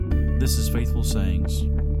This is Faithful Sayings,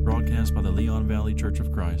 broadcast by the Leon Valley Church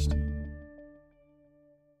of Christ.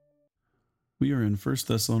 We are in 1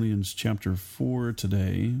 Thessalonians chapter 4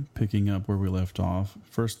 today, picking up where we left off.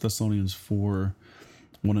 1 Thessalonians 4,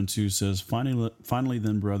 1 and 2 says, Finally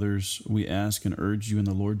then, brothers, we ask and urge you in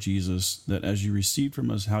the Lord Jesus, that as you received from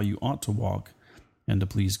us how you ought to walk and to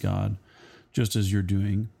please God, just as you're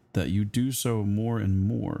doing, that you do so more and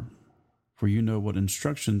more. For you know what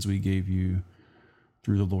instructions we gave you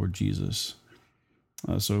through the Lord Jesus.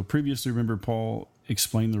 So previously, remember, Paul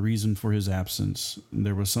explained the reason for his absence.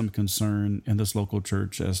 There was some concern in this local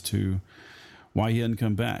church as to why he hadn't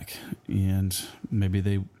come back, and maybe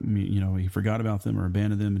he forgot about them or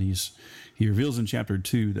abandoned them. And he reveals in chapter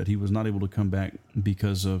 2 that he was not able to come back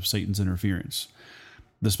because of Satan's interference,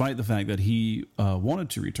 despite the fact that he wanted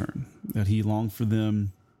to return, that he longed for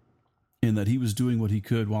them, and that he was doing what he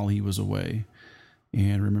could while he was away.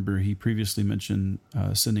 And remember, he previously mentioned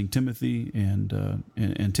sending Timothy, and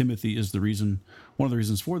Timothy is one of the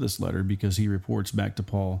reasons for this letter, because he reports back to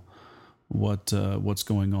Paul what's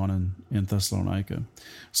going on in Thessalonica.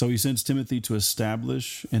 So he sends Timothy to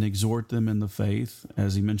establish and exhort them in the faith,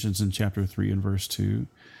 as he mentions in chapter 3 and verse 2.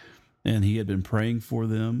 And he had been praying for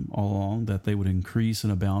them all along, that they would increase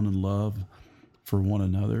and abound in love for one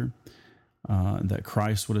another. And that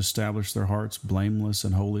Christ would establish their hearts blameless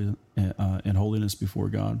and holy in holiness before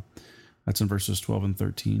God. That's in verses 12 and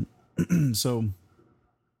 13. So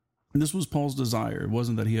this was Paul's desire. It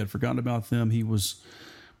wasn't that he had forgotten about them. He was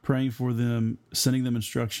praying for them, sending them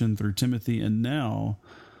instruction through Timothy, and now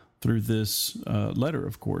through this letter,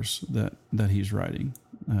 of course, that he's writing.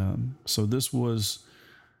 So this was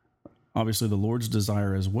obviously the Lord's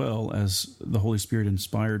desire, as well as the Holy Spirit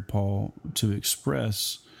inspired Paul to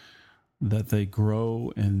express that they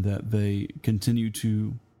grow and that they continue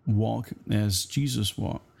to walk as Jesus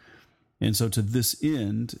walked. And so to this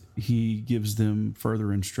end, he gives them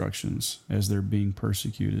further instructions as they're being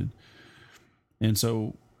persecuted. And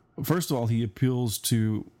so, first of all, he appeals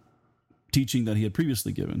to teaching that he had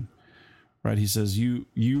previously given, right? He says, you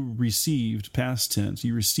received, past tense,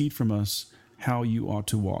 you received from us how you ought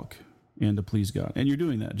to walk and to please God. And you're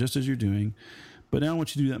doing that just as you're doing. But now I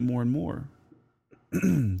want you to do that more and more.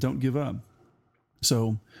 Don't give up.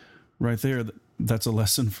 So right there, that's a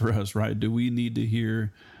lesson for us, right? Do we need to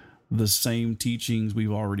hear the same teachings we've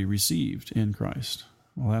already received in Christ?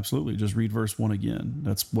 Well, absolutely. Just read verse 1 again.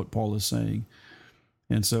 That's what Paul is saying.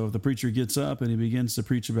 And so if the preacher gets up and he begins to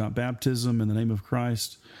preach about baptism in the name of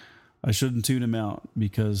Christ, I shouldn't tune him out,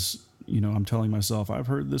 because, I'm telling myself, I've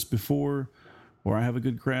heard this before, or I have a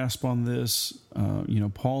good grasp on this.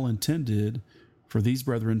 Paul intended for these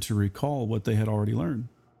brethren to recall what they had already learned.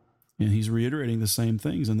 And he's reiterating the same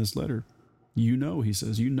things in this letter. He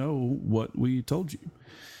says, what we told you.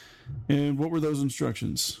 And what were those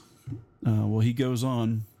instructions? Well, he goes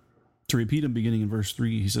on to repeat them beginning in verse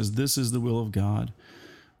 3. He says, this is the will of God,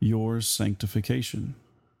 your sanctification.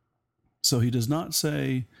 So he does not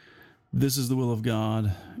say, this is the will of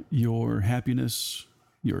God, your happiness,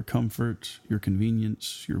 your comfort, your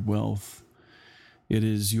convenience, your wealth. It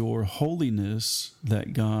is your holiness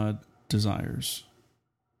that God desires.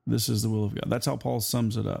 This is the will of God. That's how Paul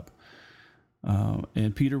sums it up.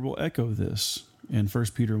 And Peter will echo this in 1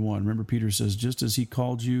 Peter 1. Remember, Peter says, just as he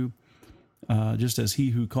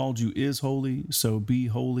who called you is holy, so be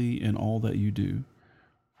holy in all that you do.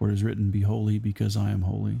 For it is written, be holy because I am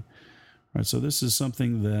holy. All right, so this is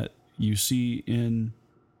something that you see in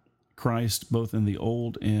Christ, both in the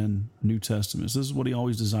Old and New Testaments. This is what he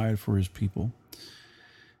always desired for his people.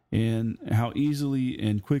 And how easily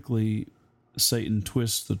and quickly Satan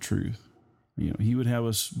twists the truth. He would have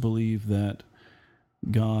us believe that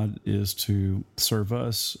God is to serve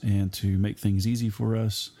us and to make things easy for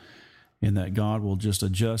us, and that God will just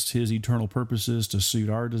adjust his eternal purposes to suit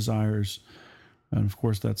our desires. And of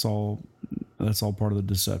course, that's all part of the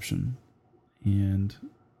deception. And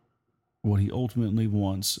what he ultimately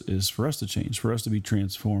wants is for us to change, for us to be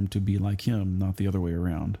transformed to be like him, not the other way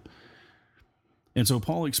around. And so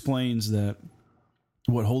Paul explains that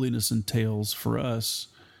what holiness entails for us,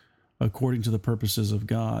 according to the purposes of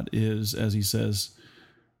God, is, as he says,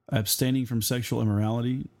 abstaining from sexual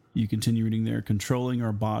immorality. You continue reading there, controlling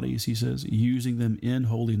our bodies, he says, using them in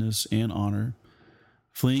holiness and honor,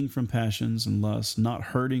 fleeing from passions and lusts, not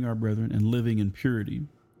hurting our brethren, and living in purity.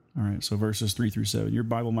 All right, so verses 3 through 7. Your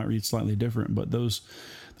Bible might read slightly different, but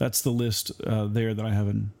that's the list there that I have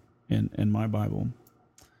in my Bible.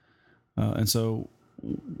 And so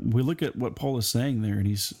we look at what Paul is saying there, and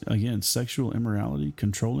he's, again, sexual immorality,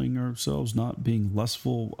 controlling ourselves, not being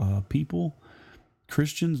lustful people.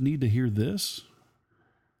 Christians need to hear this.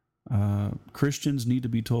 Christians need to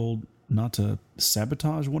be told not to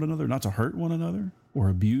sabotage one another, not to hurt one another or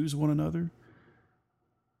abuse one another.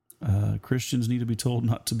 Christians need to be told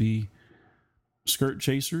not to be skirt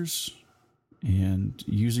chasers and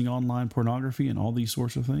using online pornography and all these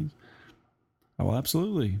sorts of things. Oh,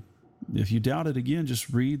 absolutely. If you doubt it, again, just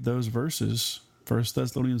read those verses, 1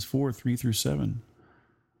 Thessalonians 4, 3 through 7.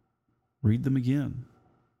 Read them again.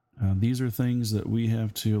 These are things that we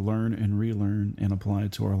have to learn and relearn and apply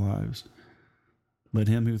to our lives. Let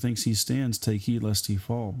him who thinks he stands take heed lest he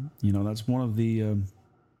fall. You know, that's one of the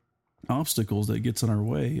obstacles that gets in our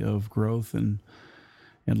way of growth and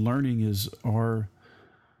learning is our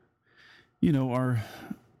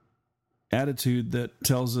attitude that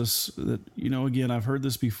tells us that, again, I've heard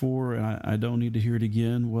this before and I don't need to hear it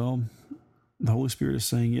again. Well, the Holy Spirit is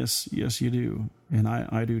saying, yes, you do. And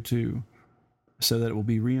I do too. So that it will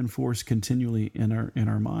be reinforced continually in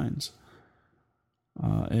our minds.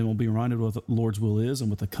 And we'll be reminded what the Lord's will is and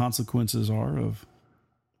what the consequences are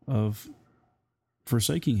of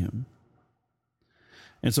forsaking him.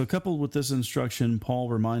 And so coupled with this instruction, Paul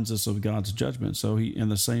reminds us of God's judgment. So he, in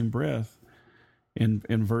the same breath, in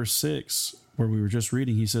verse 6, where we were just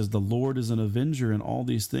reading, he says, the Lord is an avenger in all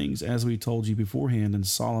these things, as we told you beforehand and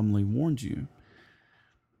solemnly warned you.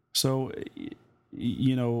 So,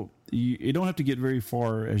 you don't have to get very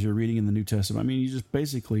far as you're reading in the New Testament. I mean, you just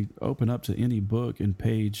basically open up to any book and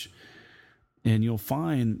page, and you'll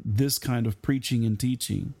find this kind of preaching and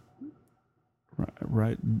teaching,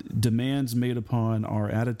 right? Demands made upon our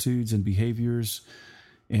attitudes and behaviors,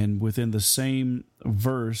 and within the same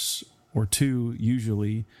verse or two,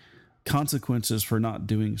 usually, consequences for not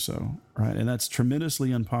doing so, right? And that's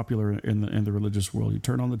tremendously unpopular in the religious world. You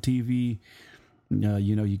turn on the TV.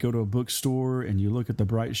 You go to a bookstore and you look at the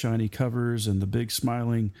bright, shiny covers and the big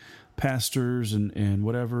smiling pastors and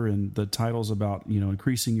whatever, and the titles about,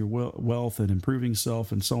 increasing your wealth and improving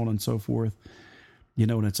self and so on and so forth,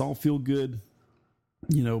 and it's all feel good,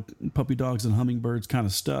 puppy dogs and hummingbirds kind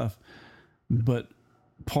of stuff. But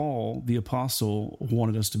Paul, the apostle,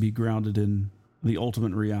 wanted us to be grounded in the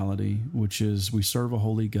ultimate reality, which is we serve a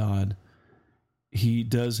holy God. He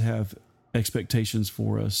does have expectations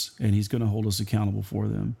for us, and he's going to hold us accountable for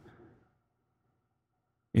them.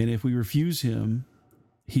 And if we refuse him,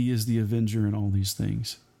 he is the avenger in all these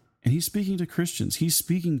things. And he's speaking to Christians. He's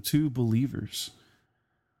speaking to believers.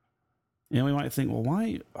 And we might think, well,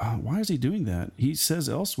 why is he doing that? He says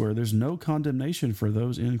elsewhere, there's no condemnation for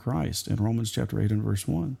those in Christ in Romans chapter 8 and verse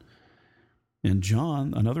 1. And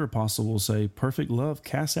John, another apostle, will say, perfect love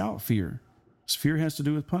casts out fear. Fear has to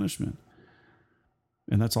do with punishment.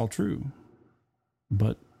 And that's all true.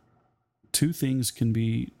 But two things can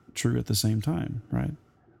be true at the same time, right?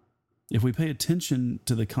 If we pay attention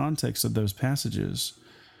to the context of those passages,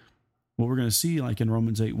 what we're going to see, like in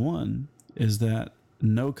Romans 8:1, is that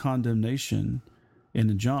no condemnation, and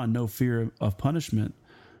in John, no fear of punishment.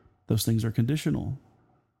 Those things are conditional,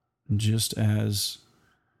 just as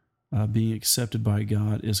being accepted by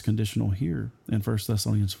God is conditional here in 1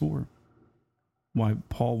 Thessalonians 4. Why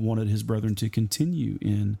Paul wanted his brethren to continue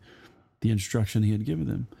in the instruction he had given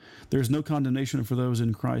them. There is no condemnation for those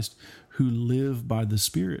in Christ who live by the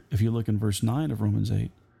Spirit. If you look in verse 9 of Romans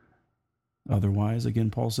 8. Otherwise,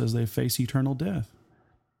 again, Paul says they face eternal death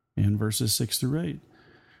in verses 6 through 8.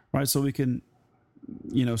 Right, so we can,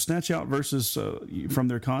 snatch out verses from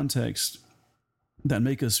their context that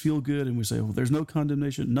make us feel good, and we say, well, there's no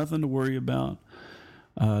condemnation, nothing to worry about,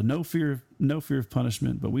 no fear of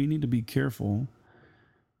punishment. But we need to be careful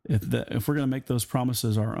if we're going to make those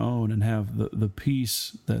promises our own and have the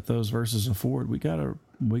peace that those verses afford. We got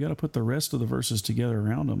to put the rest of the verses together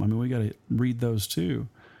around them. I mean, we got to read those too.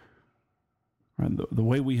 Right? The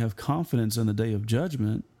way we have confidence in the day of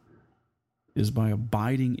judgment is by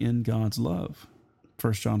abiding in God's love.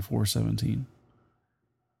 1 John 4:17.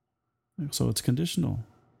 So it's conditional.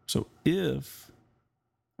 So if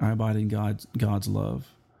I abide in God's love,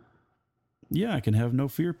 I can have no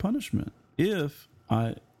fear of punishment. If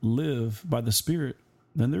I live by the Spirit,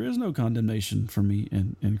 then there is no condemnation for me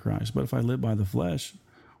in Christ. But if I live by the flesh,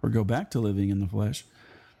 or go back to living in the flesh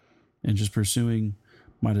and just pursuing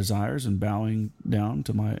my desires and bowing down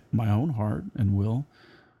to my own heart and will,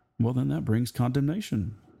 well, then that brings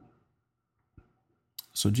condemnation.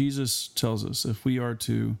 So Jesus tells us if we are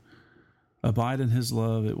to abide in his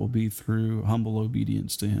love, it will be through humble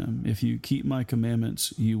obedience to him. If you keep my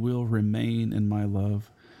commandments, you will remain in my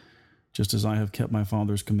love, just as I have kept my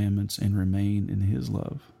Father's commandments and remain in his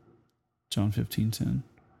love. John 15:10.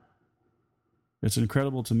 It's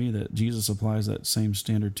incredible to me that Jesus applies that same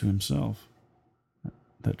standard to himself.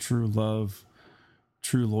 That true love,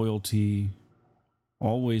 true loyalty,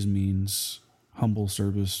 always means humble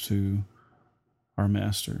service to our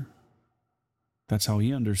master. That's how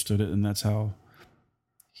he understood it, and that's how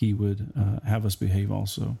he would have us behave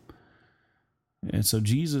also. And so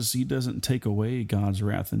Jesus, he doesn't take away God's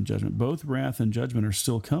wrath and judgment. Both wrath and judgment are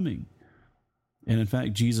still coming. And in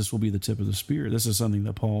fact, Jesus will be the tip of the spear. This is something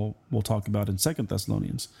that Paul will talk about in 2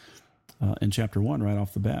 Thessalonians in chapter 1 right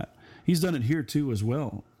off the bat. He's done it here too as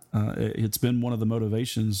well. It's been one of the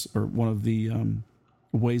motivations, or one of the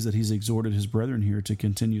ways that he's exhorted his brethren here to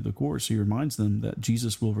continue the course. He reminds them that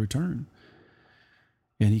Jesus will return.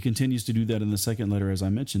 And he continues to do that in the second letter, as I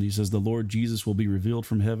mentioned. He says, the Lord Jesus will be revealed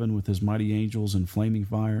from heaven with his mighty angels in flaming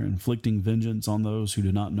fire, inflicting vengeance on those who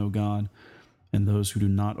do not know God and those who do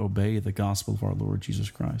not obey the gospel of our Lord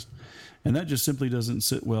Jesus Christ. And that just simply doesn't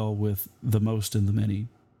sit well with the most and the many,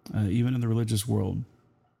 even in the religious world.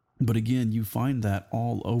 But again, you find that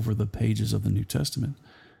all over the pages of the New Testament.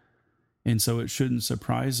 And so it shouldn't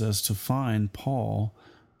surprise us to find Paul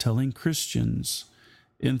telling Christians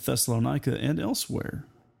in Thessalonica and elsewhere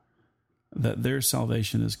that their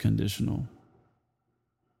salvation is conditional,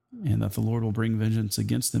 and that the Lord will bring vengeance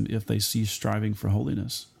against them if they cease striving for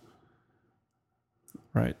holiness.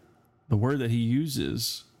 Right? The word that he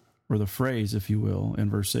uses, or the phrase, if you will, in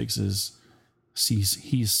verse 6 is,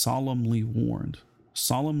 he solemnly warned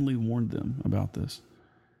them about this.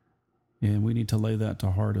 And we need to lay that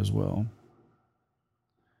to heart as well.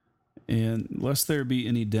 And lest there be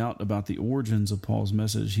any doubt about the origins of Paul's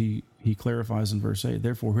message, he clarifies in verse 8,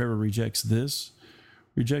 therefore whoever rejects this,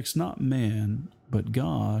 rejects not man, but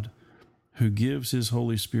God, who gives his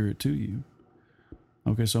Holy Spirit to you.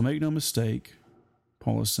 Okay, so make no mistake,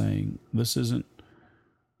 Paul is saying, this isn't,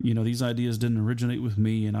 these ideas didn't originate with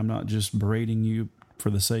me, and I'm not just berating you for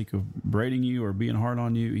the sake of berating you or being hard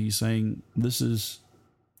on you. He's saying this is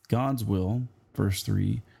God's will, verse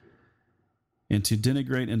 3, and to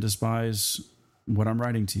denigrate and despise what I'm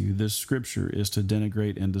writing to you, this scripture is to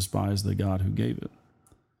denigrate and despise the God who gave it.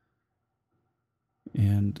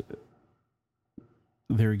 And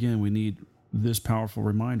there again, we need this powerful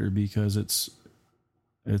reminder, because it's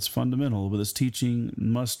fundamental, but this teaching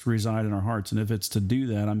must reside in our hearts. And if it's to do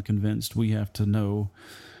that, I'm convinced we have to know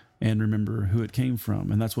and remember who it came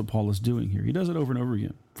from. And that's what Paul is doing here. He does it over and over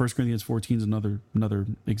again. 1 Corinthians 14 is another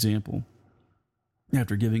example.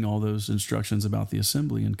 After giving all those instructions about the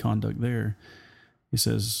assembly and conduct there, he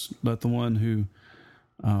says, let the one who,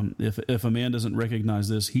 if a man doesn't recognize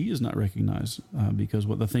this, he is not recognized, because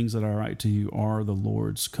what the things that I write to you are the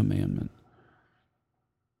Lord's commandment.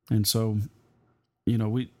 And so,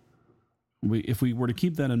 we if we were to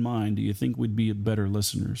keep that in mind, do you think we'd be better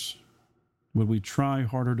listeners? Would we try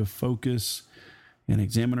harder to focus and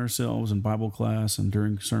examine ourselves in Bible class and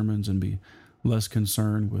during sermons, and be less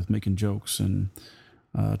concerned with making jokes and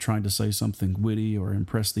trying to say something witty or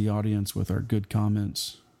impress the audience with our good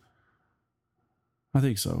comments? I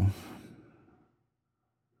think so.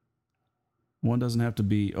 One doesn't have to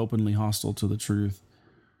be openly hostile to the truth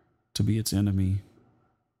to be its enemy.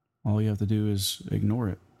 All you have to do is ignore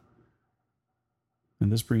it.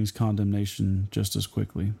 And this brings condemnation just as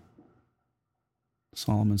quickly.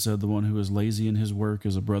 Solomon said, the one who is lazy in his work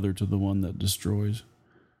is a brother to the one that destroys.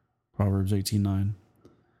 Proverbs 18:9.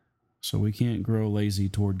 So we can't grow lazy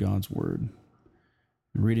toward God's word.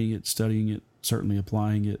 Reading it, studying it, certainly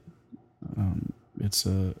applying it. It's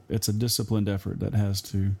a disciplined effort that has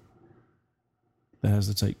to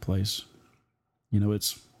take place.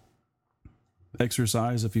 It's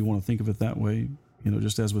exercise, if you want to think of it that way.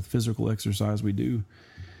 Just as with physical exercise, we do,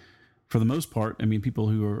 for the most part. I mean, people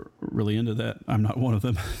who are really into that, I'm not one of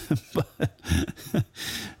them,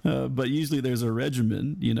 but usually there's a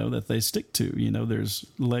regimen, that they stick to. There's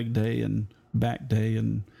leg day and back day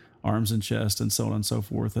and arms and chest and so on and so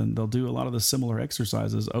forth. And they'll do a lot of the similar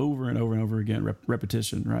exercises over and over and over again,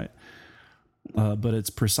 repetition, right? But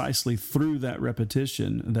it's precisely through that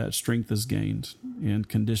repetition that strength is gained and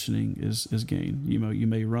conditioning is gained. You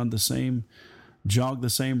may jog the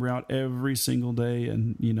same route every single day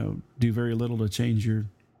and, do very little to change your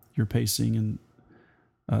pacing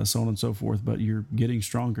and so on and so forth, but you're getting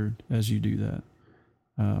stronger as you do that.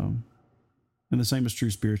 And the same is true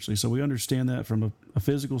spiritually. So we understand that from a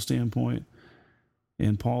physical standpoint,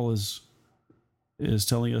 and Paul is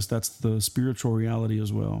telling us that's the spiritual reality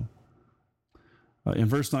as well. In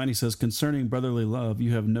verse 9, he says, concerning brotherly love,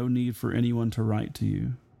 you have no need for anyone to write to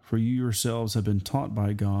you, for you yourselves have been taught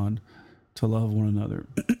by God to love one another.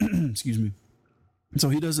 Excuse me. So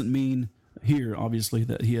he doesn't mean here, obviously,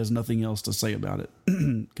 that he has nothing else to say about it.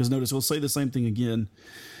 Because notice, he'll say the same thing again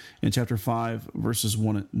in chapter 5, verses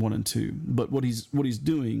 1 and 2. But what he's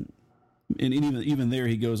doing And even there,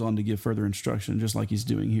 he goes on to give further instruction, just like he's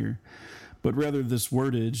doing here. But rather, this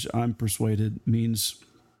wordage, I'm persuaded,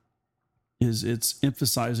 it's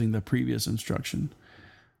emphasizing the previous instruction.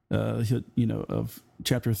 Of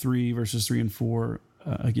chapter 3, verses 3 and 4,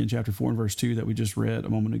 again, chapter 4 and verse 2 that we just read a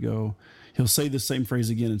moment ago. He'll say the same phrase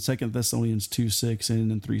again in 2 Thessalonians 2:6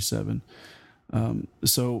 and in 3:7.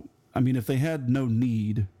 So, if they had no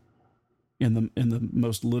need in the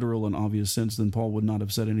most literal and obvious sense, then Paul would not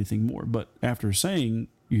have said anything more. But after saying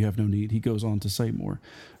you have no need, he goes on to say more.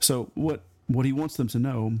 So what he wants them to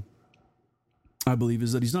know, I believe,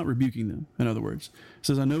 is that he's not rebuking them. In other words, he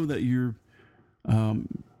says, I know that you're,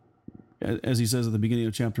 as he says at the beginning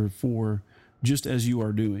of chapter 4, just as you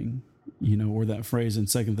are doing, or that phrase in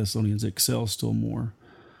 2 Thessalonians, excel still more.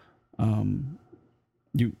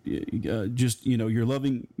 You're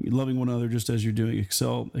loving one another just as you're doing,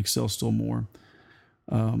 excel still more.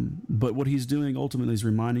 But what he's doing ultimately is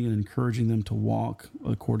reminding and encouraging them to walk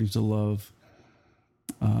according to love,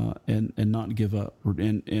 and not give up,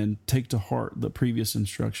 and take to heart the previous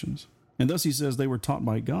instructions. And thus he says they were taught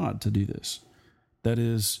by God to do this. That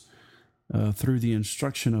is, through the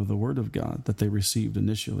instruction of the Word of God that they received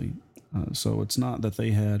initially. So it's not that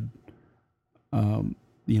they had,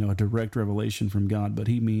 a direct revelation from God, but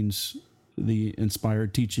he means the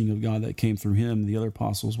inspired teaching of God that came through him, the other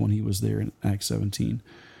apostles, when he was there in Acts 17.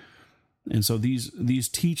 And so these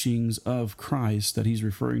teachings of Christ that he's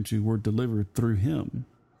referring to were delivered through him,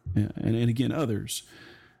 and again others.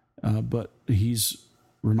 But he's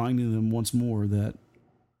reminding them once more that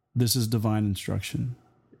this is divine instruction.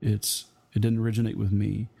 It didn't originate with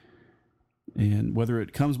me. And whether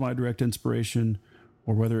it comes by direct inspiration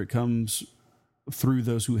or whether it comes through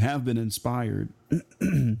those who have been inspired,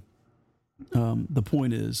 the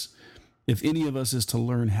point is, if any of us is to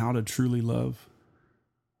learn how to truly love,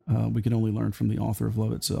 we can only learn from the author of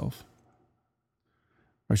love itself.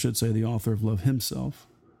 Or I should say the author of love himself.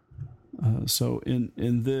 So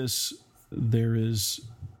in this, there is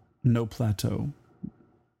no plateau.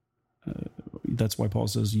 That's why Paul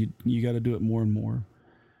says you got to do it more and more.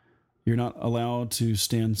 You're not allowed to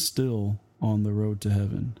stand still on the road to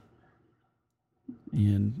heaven.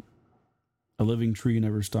 And a living tree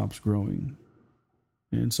never stops growing.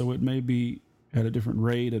 And so it may be at a different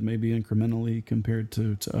rate, it may be incrementally compared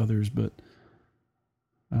to others, but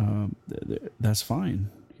that's fine.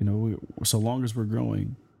 So long as we're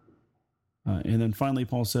growing. And then finally,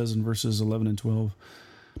 Paul says in verses 11 and 12,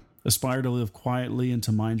 aspire to live quietly and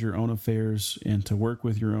to mind your own affairs and to work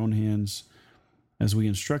with your own hands as we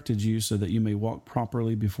instructed you, so that you may walk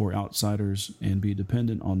properly before outsiders and be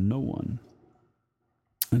dependent on no one.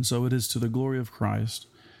 And so it is to the glory of Christ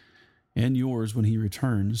and yours when he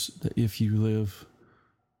returns that if you live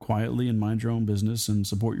quietly and mind your own business and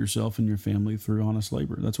support yourself and your family through honest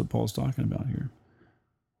labor. That's what Paul's talking about here.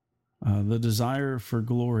 The desire for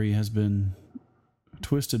glory has been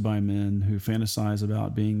twisted by men who fantasize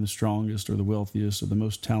about being the strongest or the wealthiest or the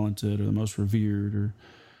most talented or the most revered or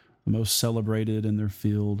the most celebrated in their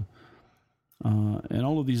field. And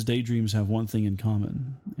all of these daydreams have one thing in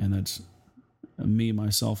common, and that's me,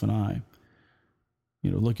 myself, and I.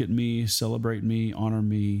 Look at me, celebrate me, honor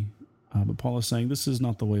me. But Paul is saying this is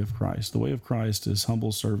not the way of Christ. The way of Christ is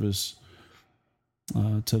humble service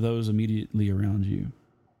to those immediately around you,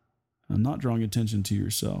 and not drawing attention to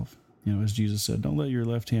yourself. As Jesus said, don't let your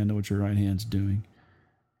left hand know what your right hand's doing.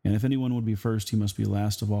 And if anyone would be first, he must be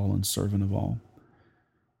last of all and servant of all.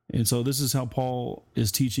 And so this is how Paul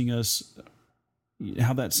is teaching us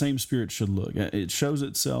how that same spirit should look. It shows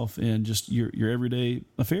itself in just your everyday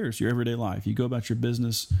affairs, your everyday life. You go about your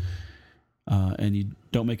business and you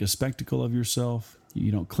don't make a spectacle of yourself.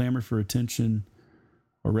 You don't clamor for attention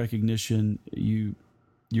or recognition. You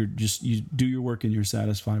do your work and you're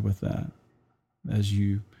satisfied with that as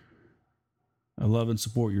you love and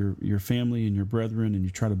support your family and your brethren, and you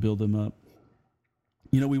try to build them up.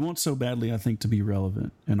 We want so badly, I think, to be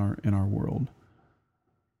relevant in our world.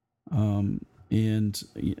 And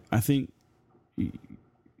I think,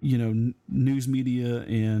 news media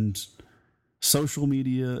and social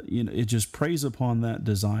media, it just preys upon that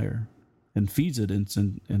desire and feeds it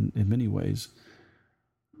in many ways.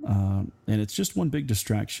 And it's just one big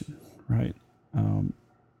distraction, right?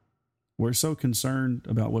 We're so concerned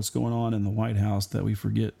about what's going on in the White House that we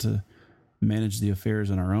forget to manage the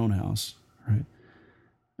affairs in our own house, right?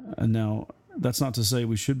 And now, that's not to say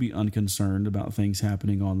we should be unconcerned about things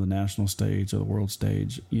happening on the national stage or the world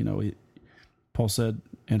stage. Paul said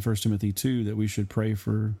in 1 Timothy 2 that we should pray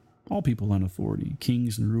for all people in authority,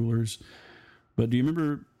 kings and rulers. But do you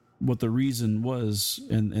remember what the reason was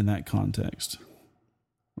in that context?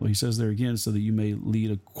 Well, he says there again, so that you may lead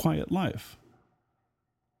a quiet life.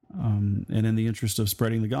 And in the interest of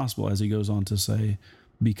spreading the gospel, as he goes on to say,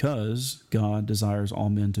 because God desires all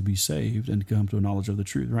men to be saved and to come to a knowledge of the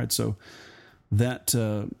truth, right? So that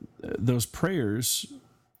those prayers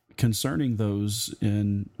concerning those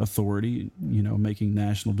in authority, making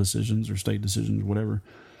national decisions or state decisions, whatever,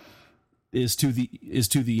 is to the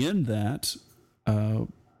end that that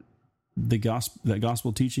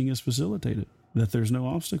gospel teaching is facilitated, that there's no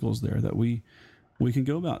obstacles there, that we can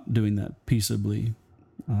go about doing that peaceably.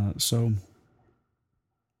 So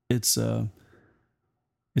it's a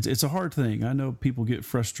hard thing. I know people get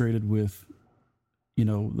frustrated with,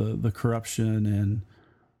 the corruption and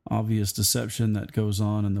obvious deception that goes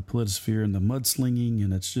on in the politisphere and the mudslinging,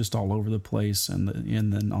 and it's just all over the place. And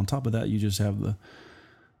then on top of that, you just have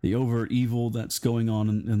the overt evil that's going on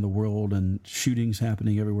in the world, and shootings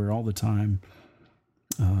happening everywhere all the time,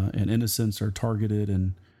 and innocents are targeted,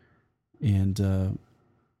 and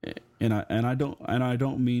I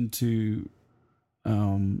don't mean to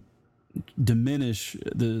diminish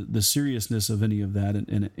the seriousness of any of that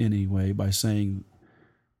in any way by saying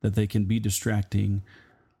that they can be distracting,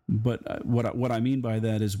 but what I mean by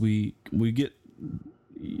that is we get,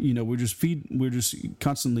 we're just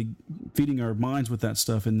constantly feeding our minds with that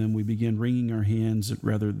stuff, and then we begin wringing our hands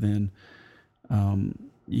rather than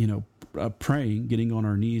praying, getting on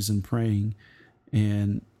our knees and praying,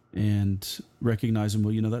 and recognizing,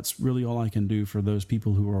 well, that's really all I can do for those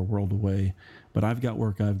people who are a world away, but I've got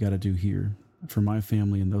work I've got to do here for my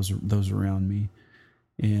family and those around me.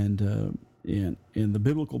 And the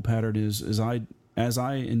biblical pattern is as I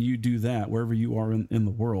and you do that, wherever you are in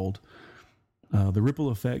the world, the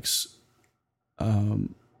ripple effects, who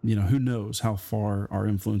knows how far our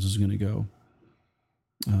influence is going to go.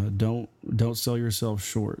 Don't sell yourself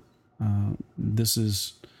short. This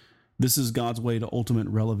is God's way to ultimate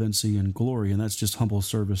relevancy and glory, and that's just humble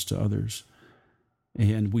service to others.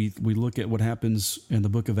 And we look at what happens in the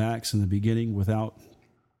book of Acts in the beginning without,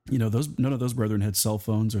 none of those brethren had cell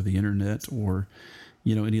phones or the internet or,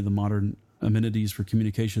 any of the modern amenities for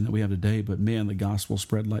communication that we have today. But man, the gospel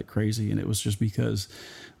spread like crazy, and it was just because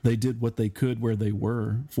they did what they could where they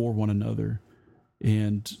were for one another.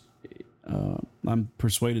 And I'm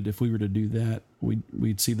persuaded if we were to do that,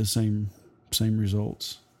 we'd see the same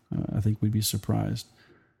results. I think we'd be surprised.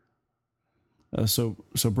 So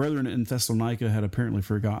brethren in Thessalonica had apparently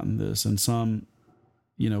forgotten this, and some,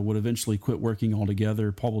 would eventually quit working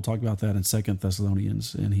altogether. Paul will talk about that in 2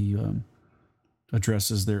 Thessalonians, and he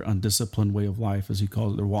addresses their undisciplined way of life, as he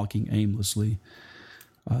calls it. They're walking aimlessly.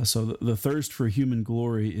 So the thirst for human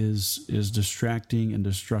glory is distracting and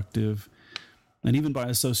destructive, and even by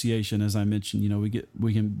association, as I mentioned,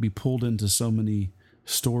 we can be pulled into so many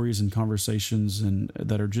stories and conversations and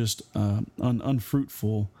that are just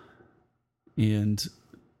unfruitful, and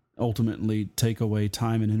ultimately take away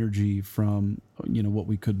time and energy from what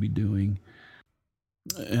we could be doing.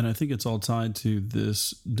 And I think it's all tied to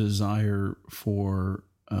this desire for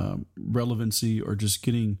relevancy, or just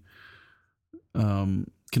getting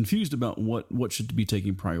confused about what should be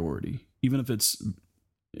taking priority, even if it's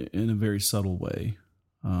in a very subtle way.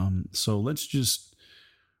 So let's just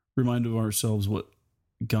remind ourselves what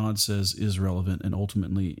God says is relevant and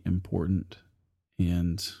ultimately important,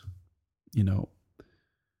 and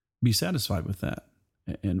be satisfied with that,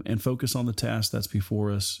 and focus on the task that's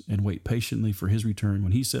before us, and wait patiently for his return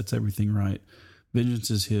when he sets everything right.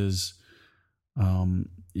 Vengeance is his,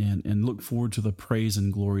 and look forward to the praise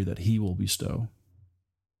and glory that he will bestow.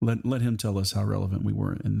 Let him tell us how relevant we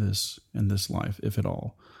were in this life, if at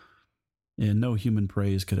all. And no human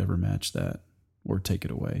praise could ever match that or take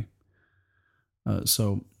it away.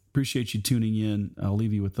 So appreciate you tuning in. I'll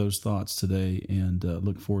leave you with those thoughts today, and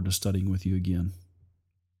look forward to studying with you again.